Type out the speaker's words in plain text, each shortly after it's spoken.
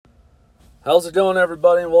How's it going,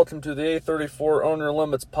 everybody, and welcome to the A34 Owner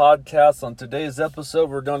Limits podcast. On today's episode,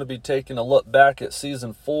 we're going to be taking a look back at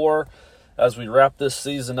Season 4 as we wrap this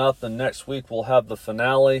season up, and next week we'll have the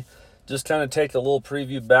finale. Just kind of take a little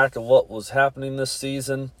preview back of what was happening this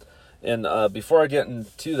season. And before I get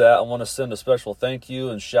into that, I want to send a special thank you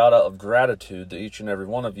and shout out of gratitude to each and every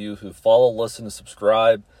one of you who follow, listen, and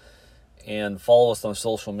subscribe, and follow us on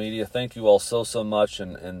social media. Thank you all so much,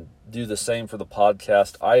 and do the same for the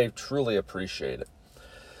podcast. I truly appreciate it.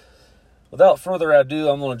 Without further ado,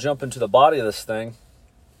 I'm going to jump into the body of this thing.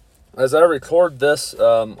 As I record this,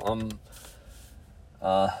 I'm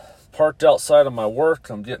parked outside of my work.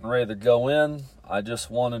 I'm getting ready to go in. I just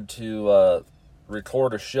wanted to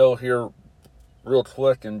record a show here real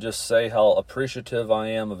quick and just say how appreciative I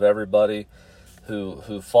am of everybody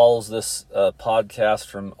who follows this podcast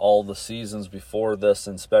from all the seasons before this,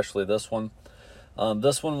 and especially this one.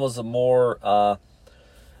 This one was a more,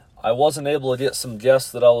 I wasn't able to get some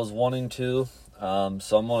guests that I was wanting to,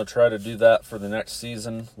 so I'm going to try to do that for the next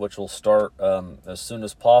season, which will start as soon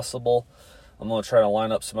as possible. I'm going to try to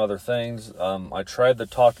line up some other things. I tried to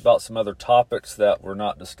talk about some other topics that were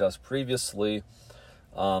not discussed previously.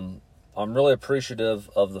 I'm really appreciative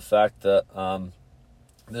of the fact that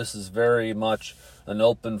this is very much an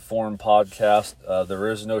open form podcast.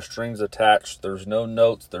 There is no strings attached. There's no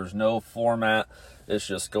notes. There's no format. It's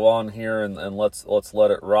just go on here and let's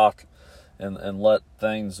let it rock and let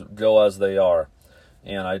things go as they are.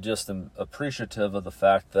 And I just am appreciative of the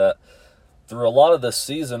fact that through a lot of this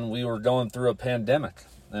season, we were going through a pandemic,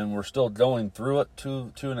 and we're still going through it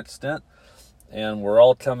to an extent, and we're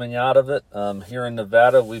all coming out of it. Here in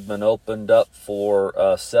Nevada, we've been opened up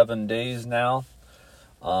for 7 days now.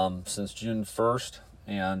 Since June 1st,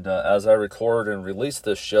 and as I record and release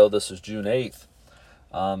this show, this is June 8th.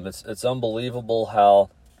 It's unbelievable how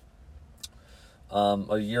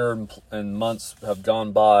a year and months have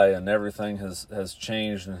gone by, and everything has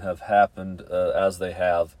changed and have happened as they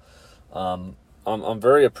have. I'm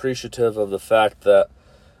very appreciative of the fact that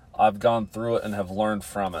I've gone through it and have learned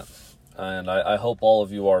from it, and I hope all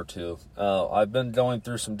of you are too. I've been going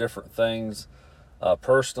through some different things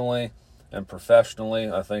personally and professionally.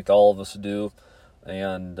 I think all of us do,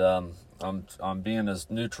 and I'm being as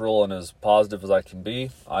neutral and as positive as I can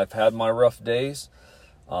be. I've had my rough days.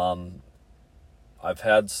 I've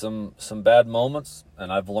had some bad moments,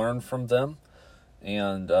 and I've learned from them,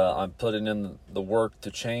 and I'm putting in the work to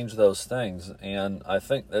change those things. And I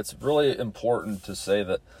think it's really important to say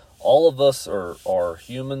that all of us are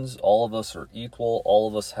humans. All of us are equal. All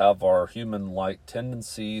of us have our human-like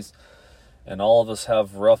tendencies. And all of us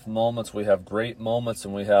have rough moments, we have great moments,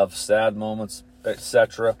 and we have sad moments,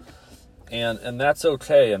 etc. And that's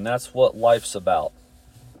okay, and that's what life's about.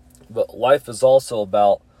 But life is also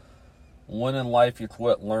about when in life you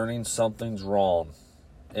quit learning something's wrong.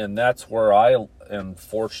 And that's where I am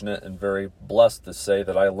fortunate and very blessed to say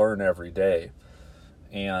that I learn every day.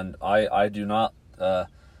 And I do not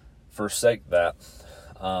forsake that.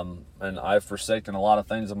 And I've forsaken a lot of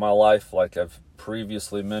things in my life, like I've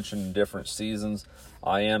previously mentioned in different seasons.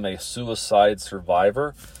 I am a suicide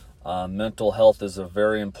survivor. Mental health is a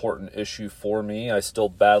very important issue for me. I still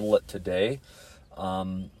battle it today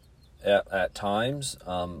at times.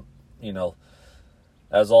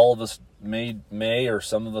 As all of us may or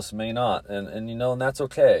some of us may not, and that's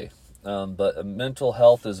okay. But mental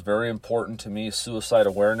health is very important to me. Suicide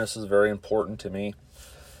awareness is very important to me.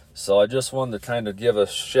 So I just wanted to kind of give a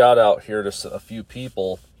shout out here to a few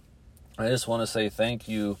people. I just want to say thank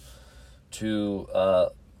you to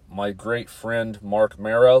my great friend Mark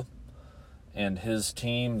Marrow and his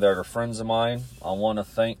team that are friends of mine. I want to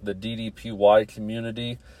thank the DDPY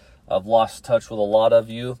community. I've lost touch with a lot of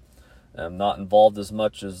you. I'm not involved as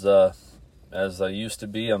much as I used to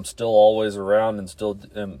be. I'm still always around and still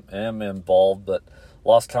am involved, but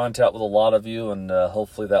lost contact with a lot of you, and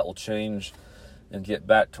hopefully that will change and get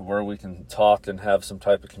back to where we can talk and have some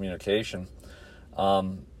type of communication.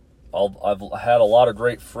 I've had a lot of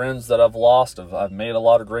great friends that I've lost. I've made a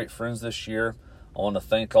lot of great friends this year. I want to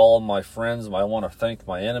thank all of my friends. I want to thank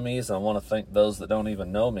my enemies. And I want to thank those that don't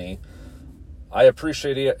even know me. I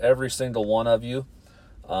appreciate every single one of you.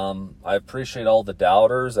 I appreciate all the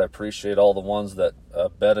doubters. I appreciate all the ones that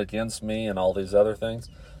bet against me and all these other things.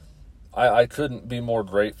 I couldn't be more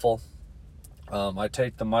grateful. I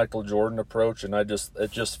take the Michael Jordan approach, and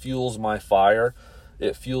it just fuels my fire.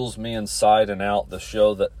 It fuels me inside and out to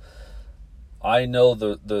show that I know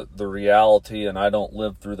the reality, and I don't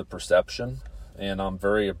live through the perception, and I'm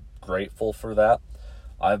very grateful for that.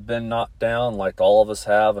 I've been knocked down like all of us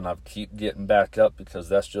have, and I keep getting back up because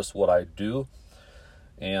that's just what I do.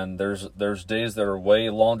 And there's days that are way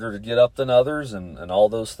longer to get up than others, and all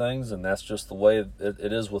those things, and that's just the way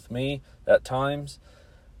it is with me at times.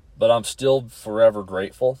 But I'm still forever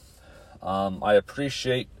grateful. I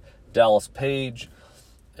appreciate Dallas Page,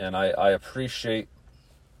 and I appreciate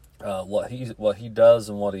what he does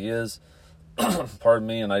and what he is. Pardon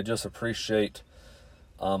me. And I just appreciate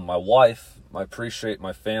my wife. I appreciate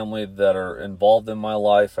my family that are involved in my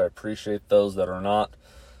life. I appreciate those that are not.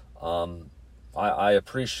 I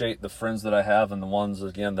appreciate the friends that I have and the ones,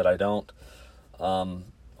 again, that I don't.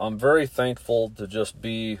 I'm very thankful to just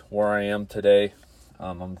be where I am today.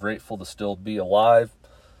 I'm grateful to still be alive.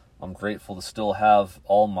 I'm grateful to still have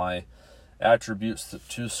all my attributes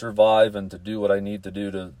to survive and to do what I need to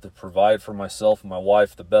do to provide for myself and my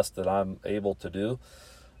wife the best that I'm able to do.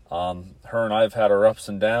 Her and I have had our ups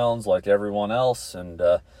and downs like everyone else, and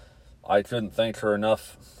I couldn't thank her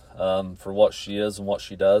enough for what she is and what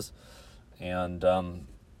she does. And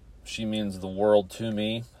she means the world to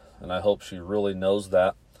me, and I hope she really knows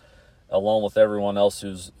that, along with everyone else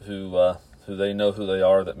who they know who they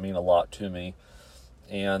are, that mean a lot to me.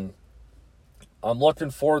 And I'm looking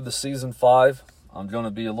forward to season 5. I'm going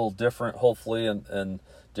to be a little different, hopefully, in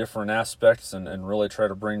different aspects, and really try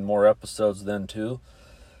to bring more episodes then too.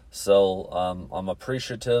 So I'm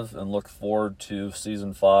appreciative and look forward to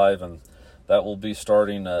season 5, and that will be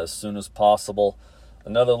starting as soon as possible.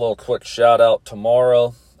 Another little quick shout out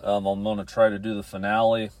tomorrow. I'm going to try to do the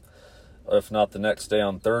finale, if not the next day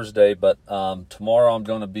on Thursday, but tomorrow I'm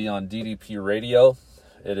going to be on DDP Radio.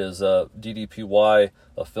 It is DDPY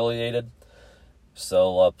affiliated.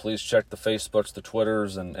 So please check the Facebooks, the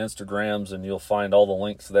Twitters, and Instagrams, and you'll find all the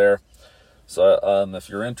links there. So if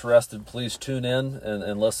you're interested, please tune in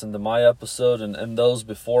and listen to my episode and those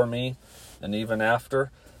before me and even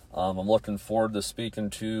after. I'm looking forward to speaking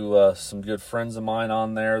to some good friends of mine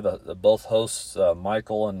on there, the both hosts,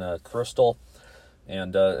 Michael and Crystal,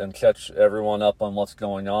 and catch everyone up on what's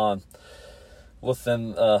going on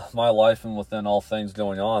within my life and within all things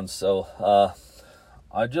going on. So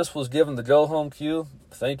I just was given the go-home cue.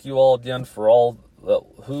 Thank you all again for all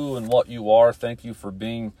who and what you are. Thank you for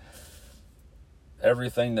being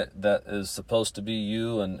everything that is supposed to be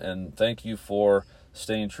you, and thank you for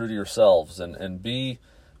staying true to yourselves, and be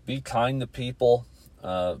kind to people,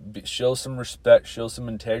 show some respect, show some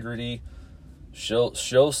integrity, show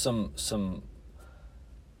some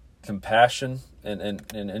compassion,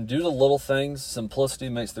 and do the little things. Simplicity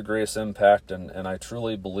makes the greatest impact, and I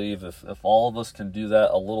truly believe if all of us can do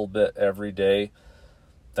that a little bit every day,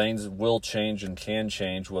 things will change and can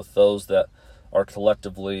change with those that are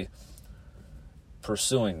collectively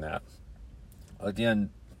pursuing that.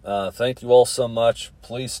 Again, thank you all so much.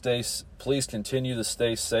 Please continue to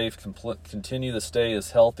stay safe. Continue to stay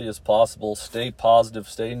as healthy as possible. Stay positive.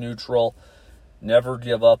 Stay neutral. Never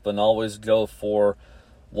give up, and always go for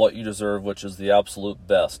what you deserve, which is the absolute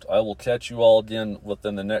best. I will catch you all again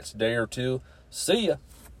within the next day or two. See ya.